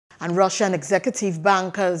And Russian executive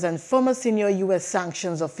bankers and former senior U.S.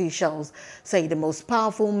 sanctions officials say the most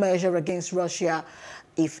powerful measure against Russia,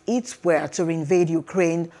 if it were to invade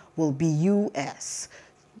Ukraine, will be U.S.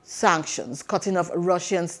 sanctions, cutting off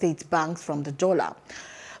Russian state banks from the dollar.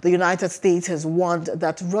 The United States has warned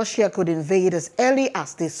that Russia could invade as early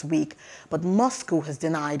as this week, but Moscow has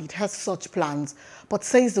denied it has such plans, but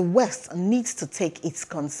says the West needs to take its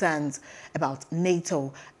concerns about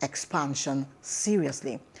NATO expansion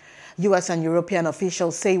seriously. U.S. and European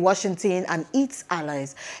officials say Washington and its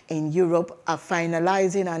allies in Europe are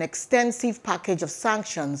finalizing an extensive package of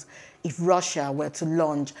sanctions if Russia were to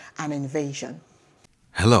launch an invasion.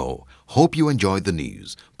 Hello, hope you enjoyed the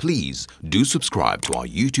news. Please do subscribe to our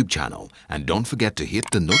YouTube channel and don't forget to hit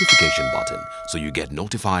the notification button so you get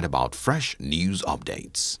notified about fresh news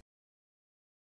updates.